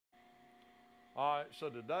All right, so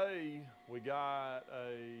today we got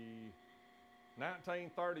a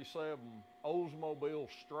 1937 Oldsmobile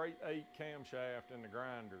straight 8 camshaft in the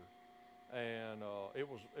grinder, and it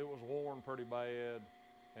was worn pretty bad,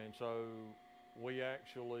 and so we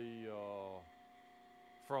actually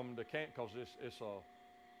from the because it's a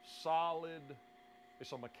solid,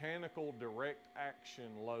 it's a mechanical direct action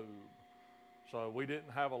lobe. So we didn't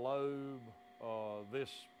have a lobe this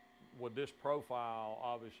with this profile,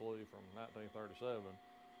 obviously from 1937.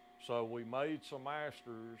 So we made some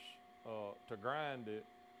masters to grind it,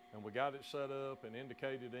 and we got it set up and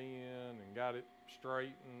indicated in and got it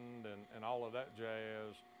straightened and all of that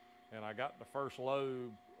jazz. And I got the first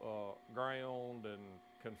lobe ground and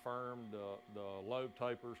confirmed the lobe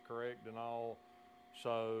tapers correct and all.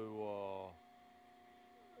 So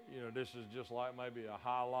you know, this is just like maybe a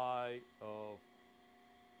highlight of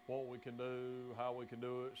what we can do, how we can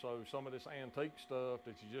do it. So some of this antique stuff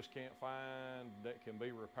that you just can't find that can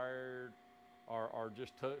be repaired or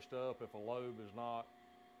just touched up if a lobe is not,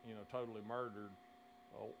 you know, totally murdered,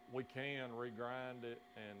 we can regrind it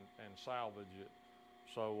and salvage it.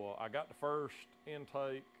 So I got the first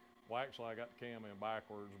intake. Well, actually I got the cam in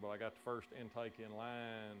backwards, but I got the first intake in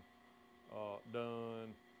line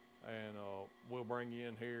done. And we'll bring you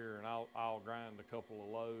in here and I'll grind a couple of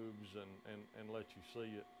lobes and let you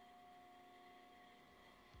see it.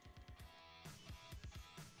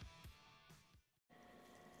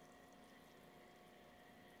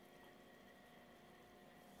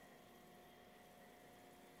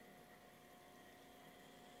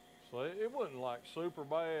 So it wasn't like super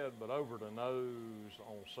bad, but over the nose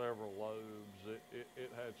on several lobes,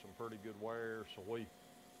 it had some pretty good wear. So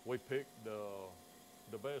we picked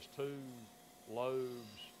the best 2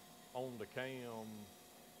 lobes on the cam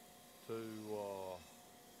to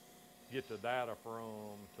get the data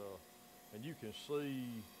from, and you can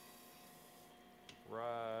see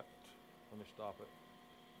right, let me stop it,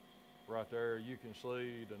 right there you can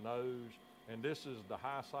see the nose, and this is the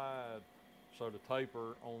high side, so the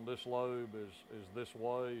taper on this lobe is this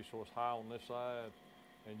way, so it's high on this side,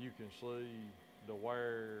 and you can see the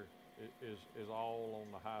wear is all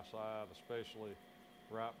on the high side, especially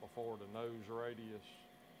right before the nose radius.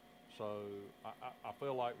 So I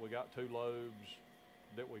feel like we got 2 lobes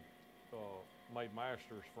that we made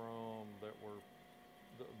masters from that were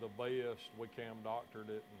the best. We cam doctored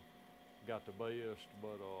it and got the best,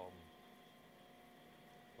 but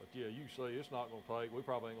yeah, you see it's not gonna take, we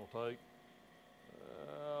probably ain't gonna take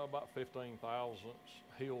about 15 thousandths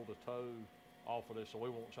heel to toe off of this, so we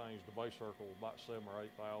won't change the base circle about 7 or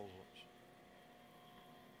 8 thousandths.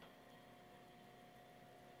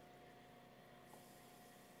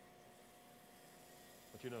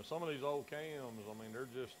 But you know, some of these old cams, I mean, they're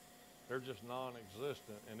just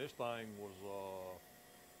non-existent, and this thing was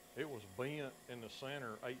it was bent in the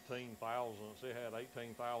center 18 thousandths. It had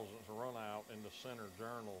 18 thousandths run out in the center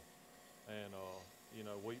journal, and you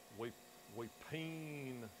know, we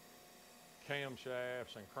peen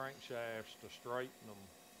camshafts and crankshafts to straighten them.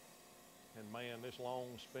 And man, this long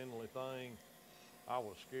spindly thing, I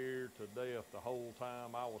was scared to death the whole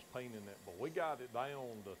time I was peening it. But we got it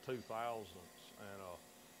down to 2 thousandths, and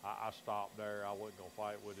I stopped there. I wasn't gonna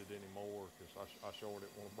fight with it anymore because I sure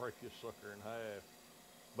didn't want to break this sucker in half.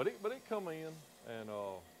 But it come in, and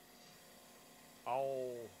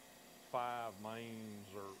all 5 mains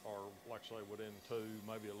are like I say within 2,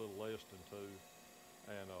 maybe a little less than 2,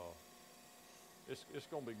 and it's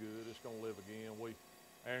gonna be good. It's gonna live again.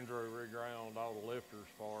 Andrew reground all the lifters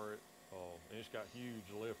for it, and it's got huge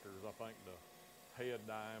lifters. I think the head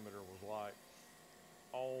diameter was like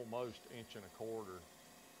almost 1.25 inches,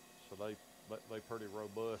 so they pretty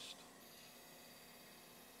robust.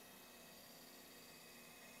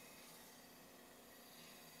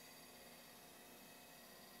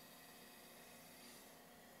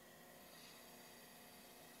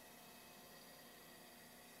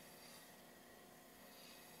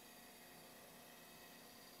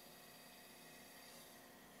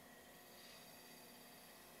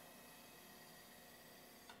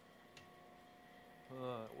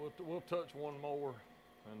 We'll touch one more,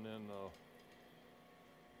 and then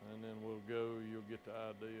we'll go. You'll get the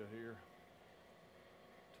idea here.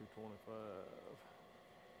 225.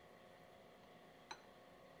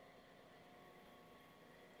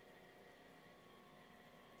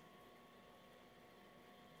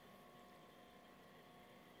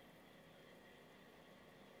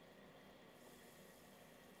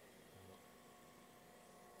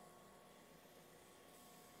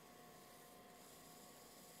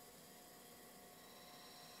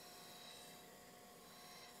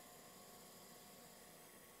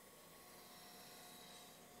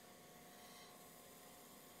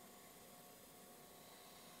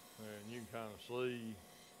 kind of see,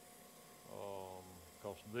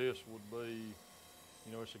 because this would be,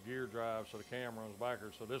 you know, it's a gear drive, so the cam runs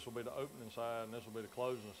backwards. So this will be the opening side, and this will be the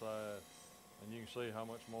closing side, and you can see how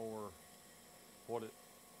much more what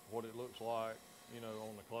it looks like, you know,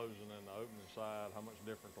 on the closing and the opening side, how much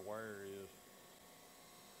different the wear is.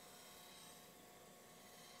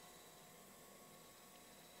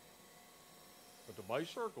 But the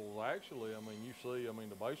base circle is actually, I mean, you see, I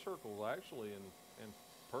mean, the base circle is actually in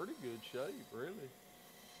pretty good shape, really.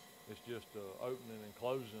 It's just the opening and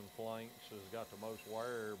closing flanks has got the most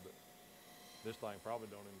wear, but this thing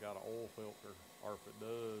probably don't even got an oil filter, or if it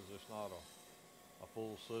does, it's not a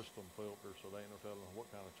full system filter, so they ain't no telling what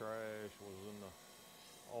kind of trash was in the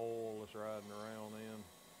oil that's riding around in.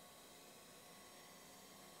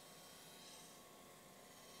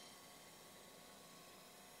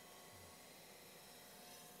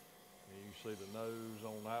 And you see the nose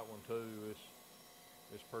on that one too.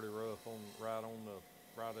 It's pretty rough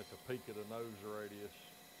right at the peak of the nose radius.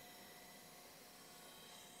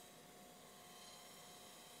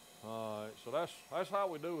 All right, so that's how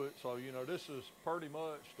we do it. So, you know, this is pretty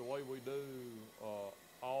much the way we do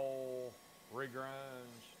all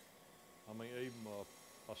regrinds. I mean, even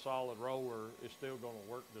a solid roller is still going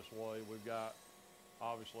to work this way. We've got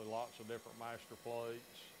obviously lots of different master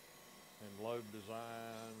plates and lobe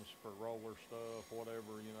designs for roller stuff,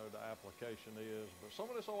 whatever, you know, the application is. But some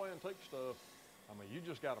of this old antique stuff, I mean, you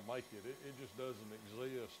just got to make it. It just doesn't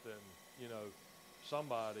exist. And, you know,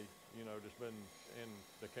 somebody, you know, that's been in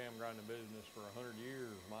the cam grinding business for 100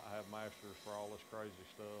 years might have masters for all this crazy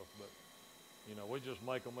stuff. But, you know, we just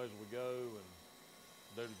make them as we go and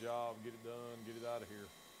do the job, get it done, get it out of here.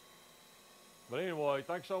 But anyway,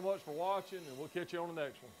 thanks so much for watching, and we'll catch you on the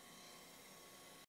next one.